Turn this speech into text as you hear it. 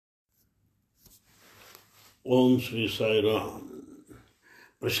Om Sri Sai Ram.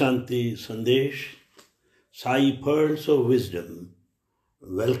 Prashanti Sandesh, Sai Pearls of Wisdom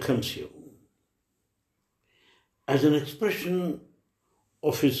welcomes you. As an expression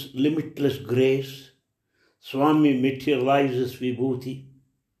of his limitless grace, Swami materializes vibhuti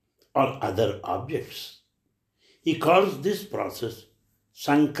or other objects. He calls this process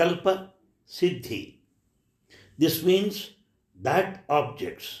Sankalpa Siddhi. This means that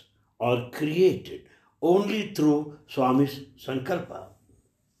objects are created only through Swami's Sankalpa.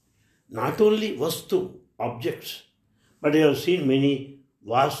 Not only Vastu, objects, but I have seen many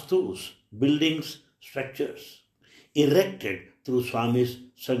Vastus, buildings, structures, erected through Swami's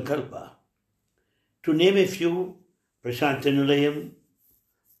Sankalpa. To name a few, Prashantinilayam,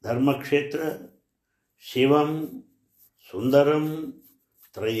 Dharmakshetra, Shivam, Sundaram,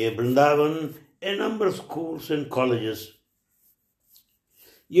 Traye Vrindavan, a number of schools and colleges,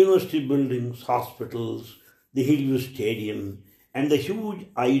 university buildings, hospitals, the Hillview Stadium, and the huge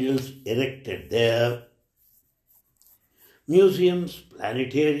idols erected there, museums,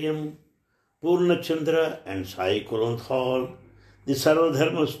 planetarium, Purnachandra and Sai Kulwant Hall, the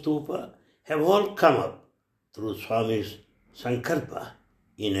Sarvadharma Stupa have all come up through Swami's Sankalpa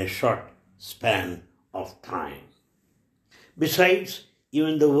in a short span of time. Besides,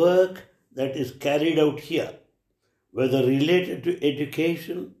 even the work that is carried out here, whether related to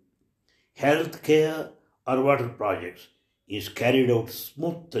education, health care, or water projects, is carried out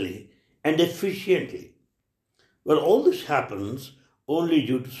smoothly and efficiently. Well, all this happens only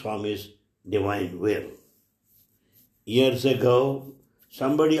due to Swami's divine will. Years ago,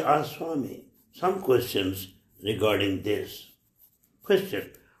 somebody asked Swami some questions regarding this.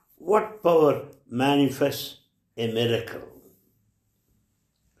 Question: what power manifests a miracle?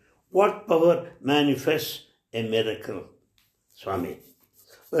 What power manifests a miracle, Swami?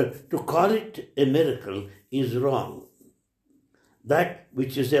 Well, to call it a miracle is wrong. That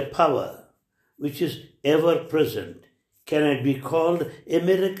which is a power, which is ever present, can it be called a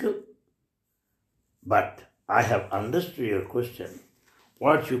miracle? But I have understood your question.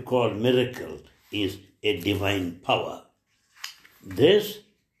 What you call miracle is a divine power. This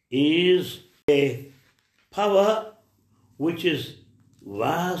is a power which is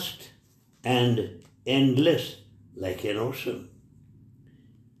vast and endless like an ocean.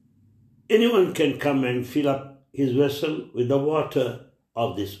 Anyone can come and fill up his vessel with the water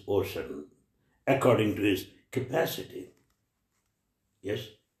of this ocean according to his capacity. Yes?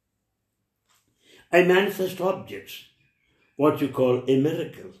 I manifest objects, what you call a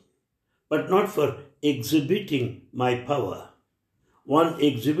miracle, but not for exhibiting my power. One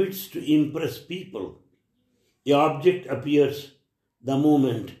exhibits to impress people. The object appears the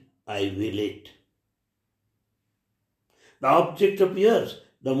moment I will it. The object appears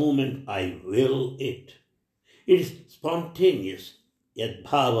the moment I will it. It is spontaneous, yad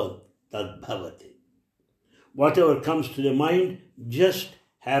bhava tad bhavati. Whatever comes to the mind just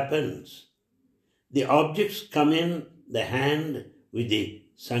happens. The objects come in the hand with the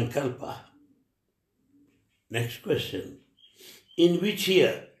sankalpa. Next question. In which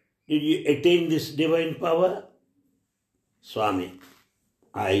year did you attain this divine power? Swami,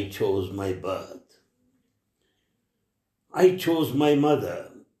 I chose my birth. I chose my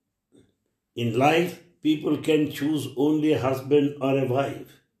mother. In life, people can choose only a husband or a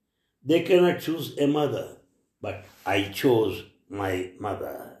wife. They cannot choose a mother, but I chose my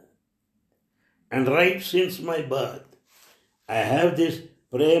mother. And right since my birth, I have this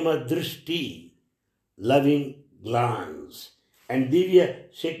prema drishti, loving glance, and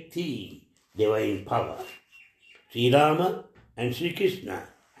divya shakti, divine power. Sri Rama and Sri Krishna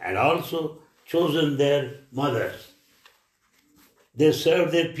had also chosen their mothers. They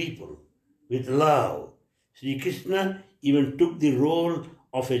served their people with love. Sri Krishna even took the role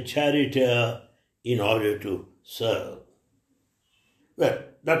of a charioteer in order to serve. Well,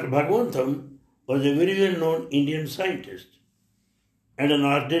 Dr. Bhagwantam was a very well-known Indian scientist and an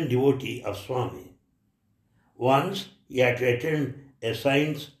ardent devotee of Swami. Once he had to attend a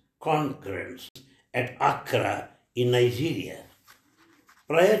science conference at Accra in Nigeria.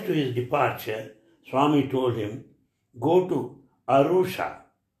 Prior to his departure, Swami told him, go to Arusha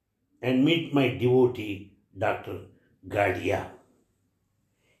and meet my devotee, Dr. Gadia.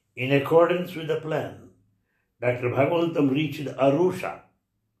 In accordance with the plan, Dr. Bhagwantam reached Arusha,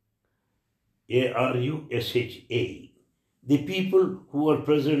 Arusha. The people who were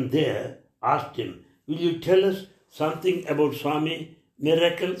present there asked him, will you tell us something about Swami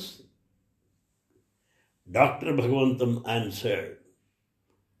miracles? Dr. Bhagwantam answered,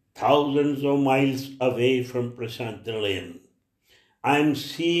 thousands of miles away from Prashantinilayam, I am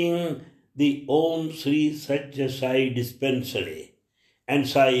seeing the Om Sri Satya Sai Dispensary and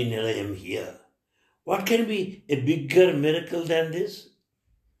Sai Nilayam here. What can be a bigger miracle than this?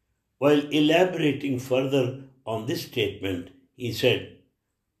 While elaborating further on this statement, he said,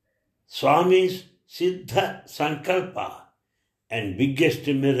 Swami's Siddha Sankalpa and biggest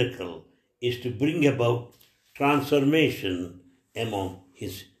miracle is to bring about transformation among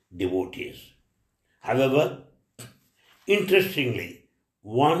his devotees. However, interestingly,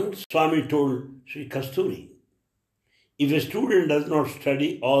 once Swami told Sri Kasturi, if a student does not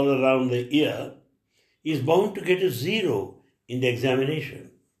study all around the year, he is bound to get a 0 in the examination.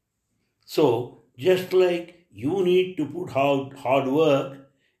 So, just like you need to put hard work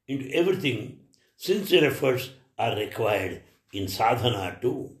into everything, sincere efforts are required in sadhana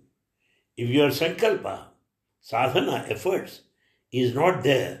too. If your sankalpa, sadhana efforts, is not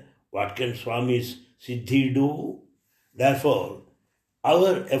there, what can Swami's siddhi do? Therefore,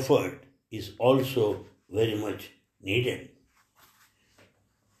 our effort is also very much needed.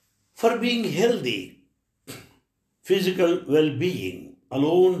 For being healthy, physical well-being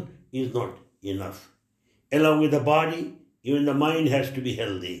alone is not enough. Along with the body, even the mind has to be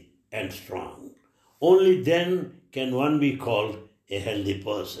healthy and strong. Only then can one be called a healthy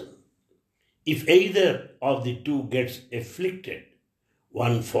person. If either of the two gets afflicted,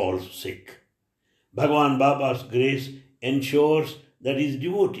 one falls sick. Bhagavan Baba's grace ensures that his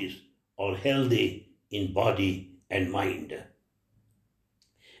devotees are healthy in body and mind.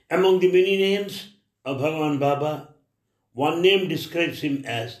 Among the many names of Bhagavan Baba, one name describes him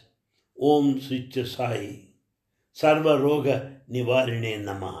as Om Sri Sai, Sarva Roga Nivarine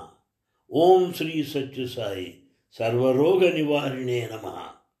Namaha. Om Sri Satya Sai, Sarva Roga Nivarine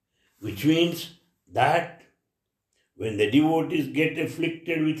Namaha, which means that when the devotees get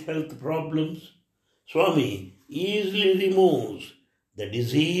afflicted with health problems, Swami easily removes the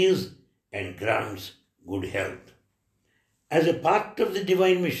disease and grants good health. As a part of the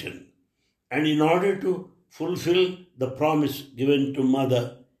divine mission, and in order to fulfill the promise given to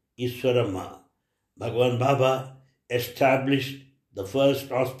Mother Ishwaramma, Bhagavan Baba established the first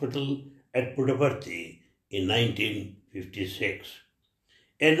hospital at Puttaparthi in 1956.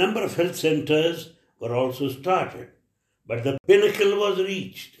 A number of health centers were also started, but the pinnacle was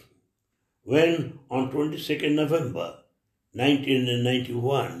reached when on 22nd November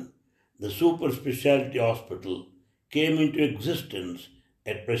 1991, the super specialty hospital came into existence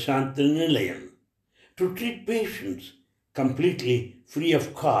at Prashanthi Nilayam to treat patients completely free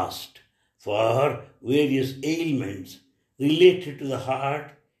of cost for various ailments related to the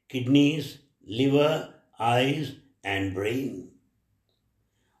heart, kidneys, liver, eyes, and brain.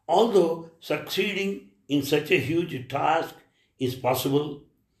 Although succeeding in such a huge task is possible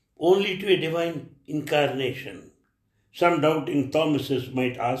only to a divine incarnation, some doubting Thomases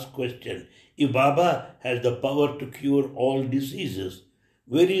might ask question, if Baba has the power to cure all diseases,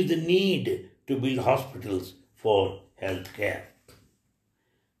 where is the need to build hospitals for health care?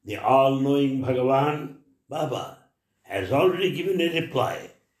 The all-knowing Bhagavan Baba has already given a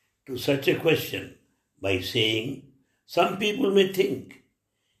reply to such a question by saying, some people may think,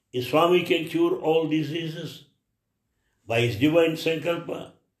 if Swami can cure all diseases by his divine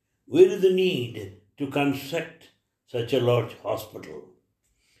sankalpa, where is the need to construct such a large hospital?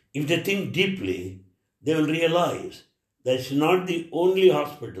 If they think deeply, they will realize that it's not the only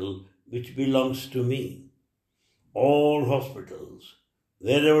hospital which belongs to me. All hospitals,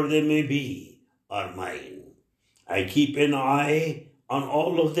 wherever they may be, are mine. I keep an eye on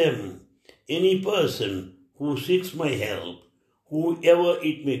all of them. Any person who seeks my help, whoever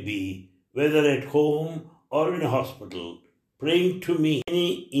it may be, whether at home or in a hospital, praying to me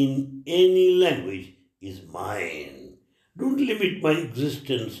in any language is mine. Don't limit my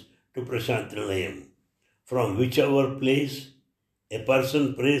existence to Prashanthi Nilayam. From whichever place a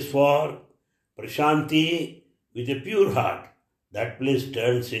person prays for Prashanti with a pure heart, that place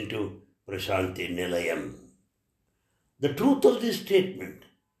turns into Prashanthi Nilayam. The truth of this statement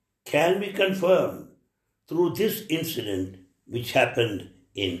can be confirmed through this incident which happened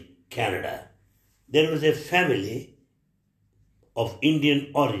in Canada. There was a family of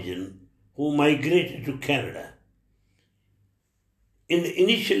Indian origin who migrated to Canada. In the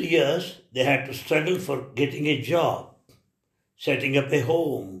initial years, they had to struggle for getting a job, setting up a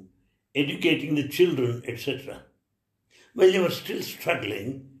home, educating the children, etc. While they were still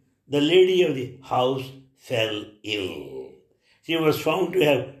struggling, the lady of the house fell ill. She was found to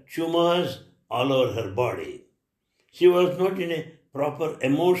have tumors all over her body. She was not in a proper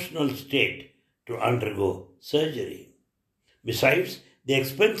emotional state to undergo surgery. Besides, the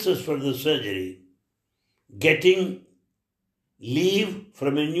expenses for the surgery, getting leave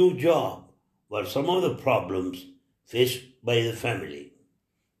from a new job were some of the problems faced by the family.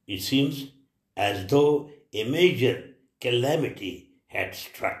 It seems as though a major calamity had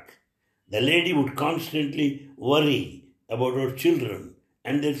struck. The lady would constantly worry about her children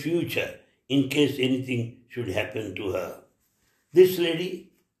and their future in case anything should happen to her. This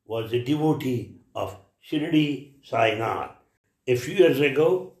lady was a devotee of Shirdi Sainath. A few years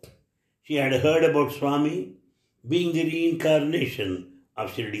ago, she had heard about Swami being the reincarnation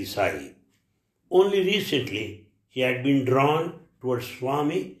of Shirdi Sai. Only recently, she had been drawn towards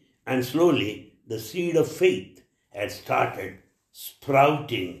Swami, and slowly the seed of faith had started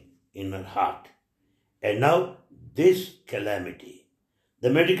sprouting in her heart. And now this calamity. The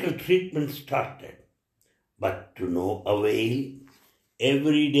medical treatment started, but to no avail.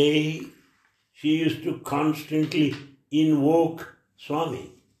 Every day she used to constantly invoke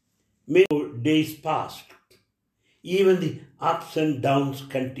Swami. Many days passed. Even the ups and downs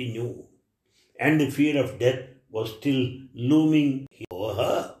continued, and the fear of death was still looming over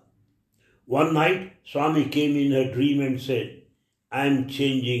her. One night, Swami came in her dream and said, "I am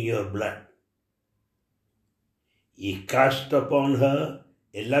changing your blood." He cast upon her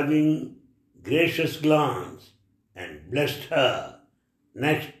a loving, gracious glance and blessed her.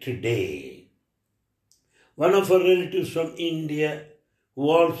 Next day, one of her relatives from India, who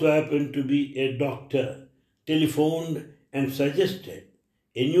also happened to be a doctor, telephoned and suggested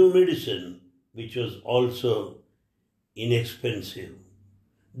a new medicine which was also inexpensive.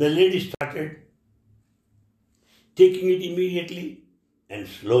 The lady started taking it immediately and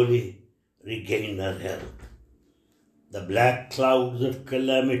slowly regained her health. The black clouds of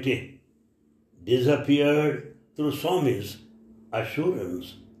calamity disappeared through Swami's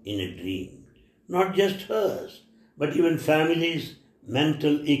assurance in a dream. Not just hers, but even family's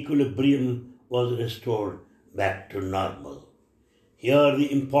mental equilibrium was restored back to normal. Here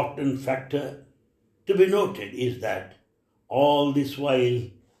the important factor to be noted is that all this while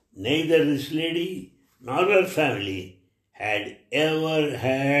neither this lady nor her family had ever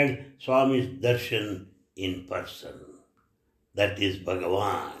had Swami's darshan in person. That is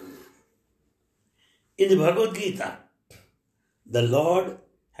Bhagavan. In the Bhagavad Gita, the Lord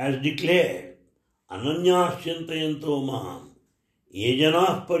has declared, "Ananyas chintayanto mam, ye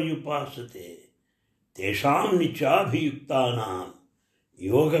janah paryupasate, tesham nichabhiyuktanam,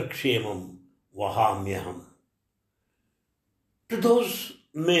 yogakshemam vahamyaham." To those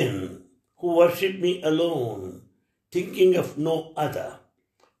men who worship me alone, thinking of no other,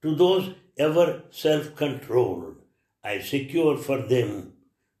 to those ever self-controlled, I secure for them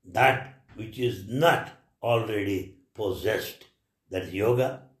that which is not already possessed, that is yoga,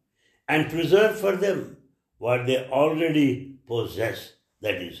 and preserve for them what they already possess,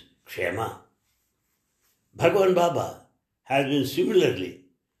 that is kshema. Bhagavan Baba has been similarly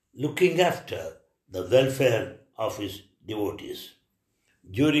looking after the welfare of his devotees.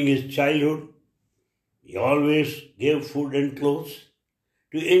 During his childhood, he always gave food and clothes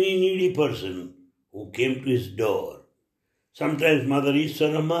to any needy person who came to his door. Sometimes Mother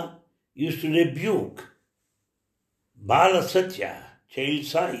Iswaramma used to rebuke Bala Satya, child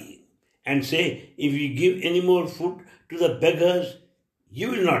Sai, and say, "If you give any more food to the beggars, you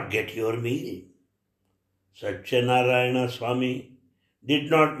will not get your meal." Narayana Swami did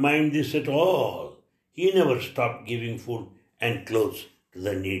not mind this at all. He never stopped giving food and clothes to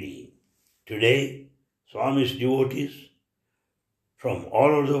the needy. Today, Swami's devotees from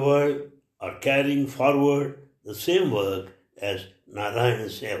all over the world are carrying forward the same work as Narayana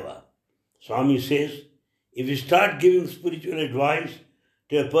Seva. Swami says, if you start giving spiritual advice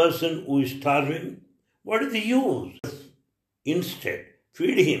to a person who is starving, what is the use? Instead,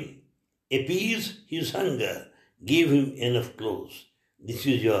 feed him, appease his hunger, give him enough clothes. This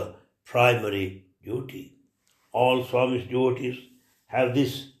is your primary duty. All Swami's devotees have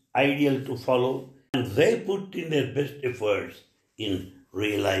this ideal to follow, and they put in their best efforts in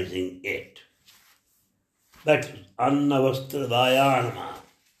realizing it. That's Annavastra Dayanama.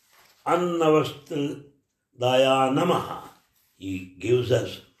 Annavastra Dayanamaha. He gives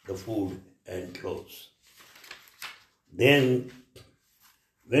us the food and clothes. Then,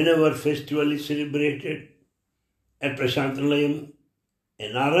 whenever festival is celebrated at Prashantalayam,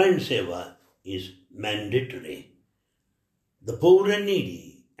 a Narayana Seva is mandatory. The poor and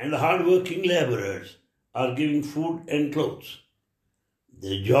needy and the hard-working laborers are giving food and clothes.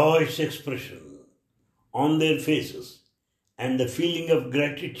 The joyous expression on their faces and the feeling of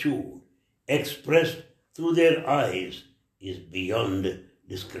gratitude expressed through their eyes is beyond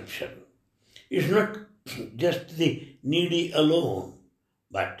description. It's not just the needy alone,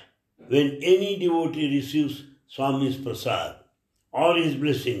 but when any devotee receives Swami's prasad, all his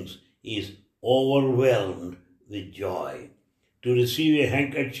blessings, he is overwhelmed with joy. To receive a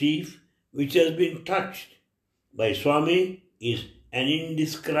handkerchief which has been touched by Swami is an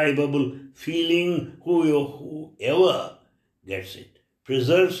indescribable feeling. Whoever gets it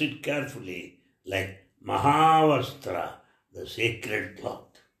preserves it carefully like Mahavastra, the sacred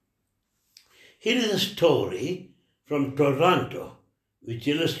cloth. Here is a story from Toronto which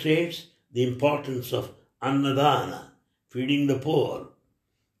illustrates the importance of Annadana, feeding the poor.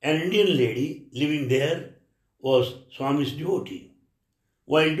 An Indian lady living there was Swami's devotee.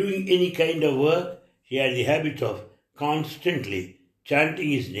 While doing any kind of work, she had the habit of constantly chanting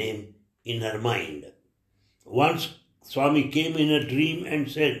his name in her mind. Once Swami came in a dream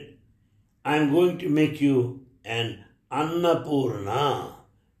and said, "I am going to make you an Annapurna,"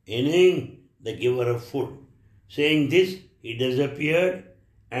 meaning the giver of food. Saying this, he disappeared,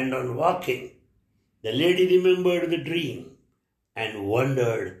 and on walking, the lady remembered the dream and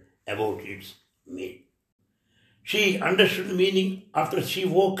wondered about its meaning. She understood the meaning after she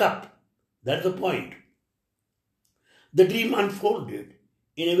woke up. That's the point. The dream unfolded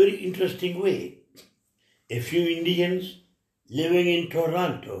in a very interesting way. A few Indians living in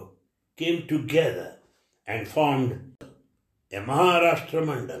Toronto came together and formed a Maharashtra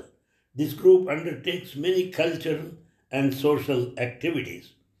Mandal. This group undertakes many cultural and social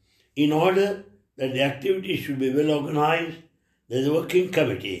activities. In order that the activities should be well organized, there is a working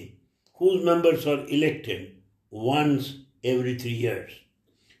committee whose members are elected once every 3 years.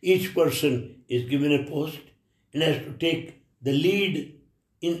 Each person is given a post and has to take the lead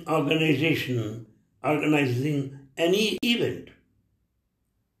in organizing any event.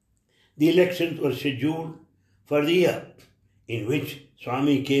 The elections were scheduled for the year in which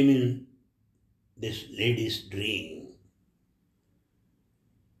Swami came in this lady's dream.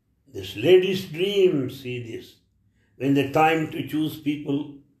 This lady's dream, see this, when the time to choose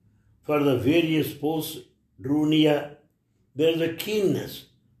people for the various posts drew near, there was a keenness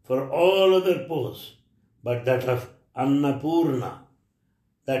for all other posts but that of Annapurna,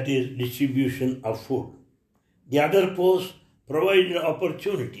 that is distribution of food. The other posts provided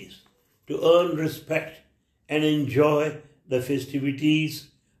opportunities to earn respect and enjoy the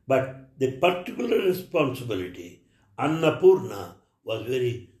festivities, but the particular responsibility, Annapurna, was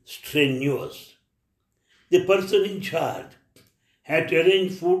very strenuous. The person in charge had to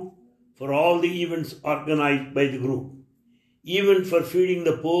arrange food for all the events organized by the group. Even for feeding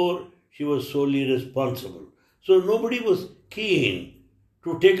the poor, she was solely responsible. So nobody was keen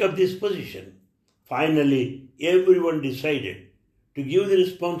to take up this position. Finally, everyone decided to give the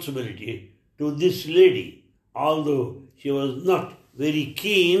responsibility to this lady, although she was not very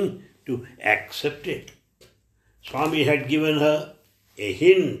keen to accept it. Swami had given her a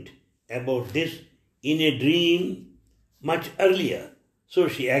hint about this in a dream much earlier, so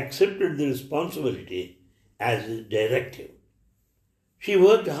she accepted the responsibility as a directive. She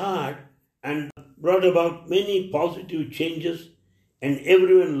worked hard and brought about many positive changes, and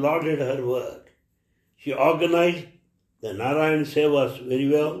everyone lauded her work. She organized the Narayana Sevas very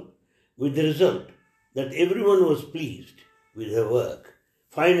well, with the result that everyone was pleased with her work.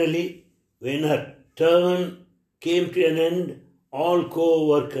 Finally, when her turn came to an end, all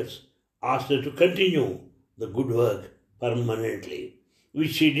co-workers asked her to continue the good work permanently,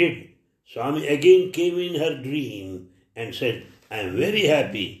 which she did. Swami again came in her dream and said, "I am very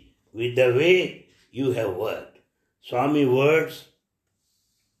happy with the way you have worked." Swami's words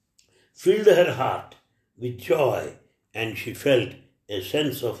filled her heart with joy, and she felt a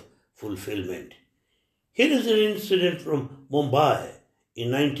sense of fulfillment. Here is an incident from Mumbai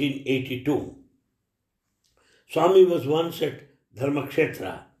in 1982. Swami was once at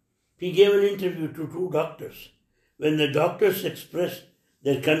Dharmakshetra. He gave an interview to 2 doctors. When the doctors expressed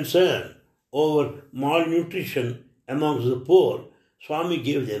their concern over malnutrition amongst the poor, Swami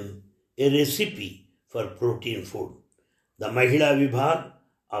gave them a recipe for protein food. The Mahila Vibhag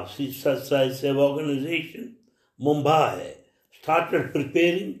of Narayana Seva organization, Mumbai, started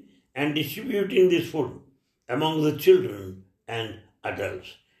preparing and distributing this food among the children and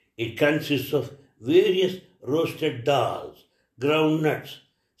adults. It consists of various roasted dals, ground nuts,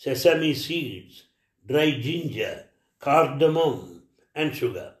 sesame seeds, dry ginger, cardamom, and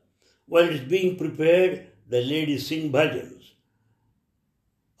sugar. While it is being prepared, the ladies sing bhajans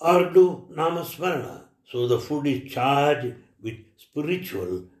or do namasmarana, so the food is charged with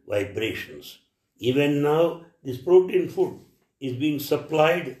spiritual vibrations. Even now, this protein food is being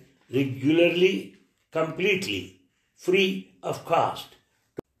supplied regularly, completely, free of cost,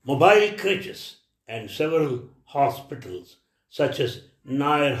 to mobile crèches and several hospitals such as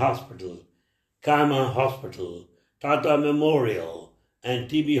Nair Hospital, Kama Hospital, Tata Memorial, and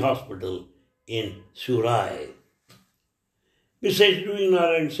TB hospital in Surai. Besides doing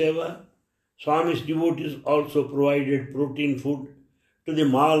Narayana Seva, Swami's devotees also provided protein food to the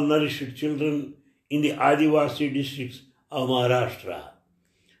malnourished children in the Adivasi districts of Maharashtra.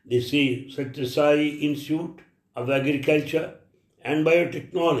 The Sri Satya Sai Institute of Agriculture and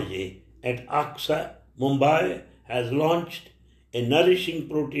Biotechnology at Aksa, Mumbai has launched a nourishing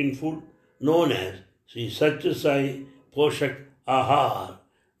protein food known as Sri Satya Sai Poshak Ahar,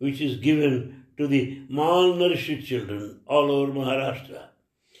 which is given to the malnourished children all over Maharashtra.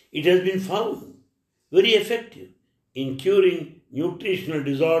 It has been found very effective in curing nutritional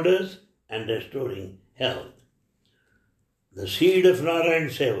disorders and restoring health. The seed of Narayana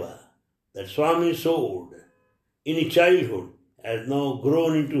Seva that Swami sowed in his childhood has now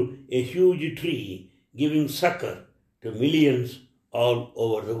grown into a huge tree, giving succor to millions all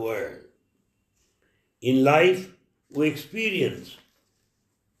over the world. In life, we experience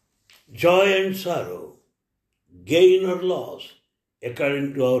joy and sorrow, gain or loss,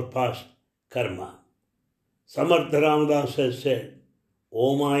 according to our past karma. Samartha Ramadas has said,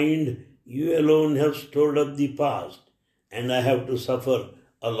 "O mind, you alone have stored up the past, and I have to suffer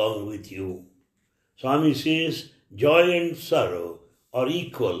along with you." Swami says, joy and sorrow are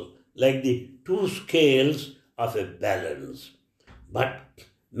equal like the two scales of a balance. But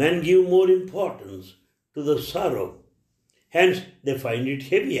men give more importance to the sorrow. Hence, they find it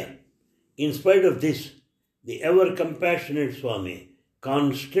heavier. In spite of this, the ever-compassionate Swami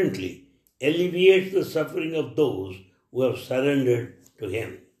constantly alleviates the suffering of those who have surrendered to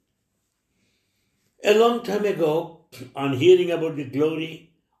him. A long time ago, on hearing about the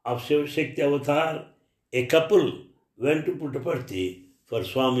glory of Shiva Shakti Avatar, a couple went to Puttaparthi for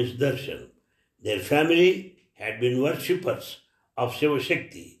Swami's darshan. Their family had been worshippers of Shiva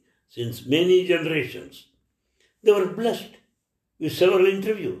Shakti since many generations. They were blessed with several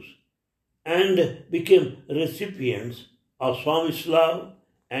interviews and became recipients of Swami's love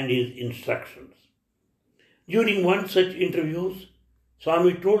and his instructions. During one such interview,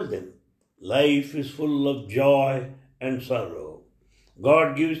 Swami told them, life is full of joy and sorrow.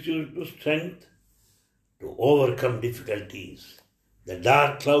 God gives you strength to overcome difficulties. The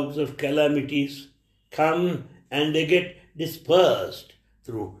dark clouds of calamities come and they get dispersed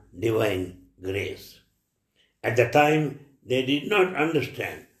through divine grace. At the time, they did not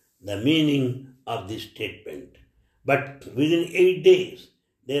understand the meaning of this statement. But within 8 days,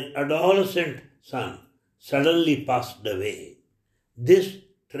 their adolescent son suddenly passed away. This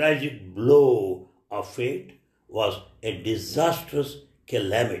tragic blow of fate was a disastrous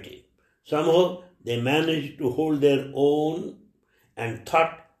calamity. Somehow they managed to hold their own and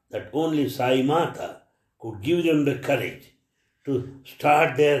thought that only Sai Mata could give them the courage to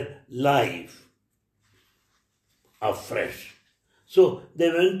start their life afresh. So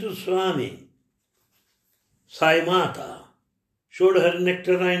they went to Swami. Sai Mata showed her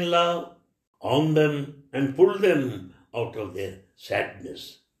nectarine love on them and pulled them out of their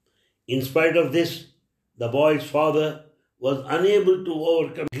sadness. In spite of this, the boy's father was unable to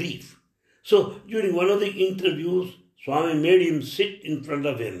overcome grief. So during one of the interviews, Swami made him sit in front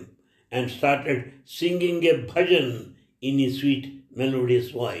of him and started singing a bhajan in his sweet,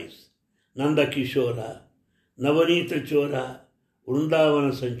 melodious voice. Nanda Kishora, Navanita Chora,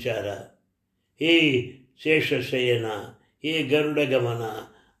 Vrindavana Sanchara, He Shesha Shayana, He Garuda Gamana,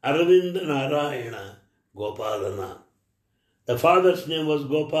 Aravinda Narayana, Gopalana. The father's name was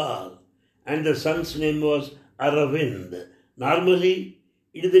Gopal and the son's name was Aravind. Normally,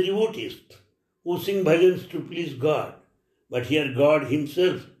 it is the devotees who sing bhajans to please God. But here God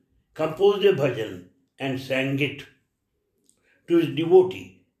himself composed a bhajan and sang it to his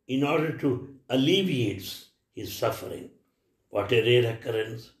devotee in order to alleviate his suffering. What a rare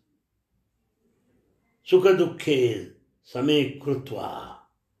occurrence. Sukha dukkhe same krutva.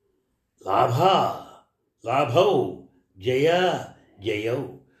 Labhau, jaya,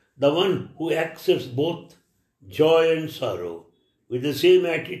 jayau. The one who accepts both joy and sorrow with the same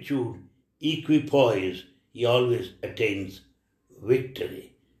attitude, equipoise, he always attains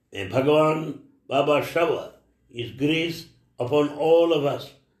victory. May Bhagavan Baba shower his grace upon all of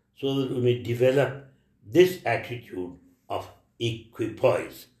us so that we may develop this attitude of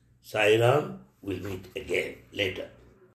equipoise. Sai Ram, we'll meet again later.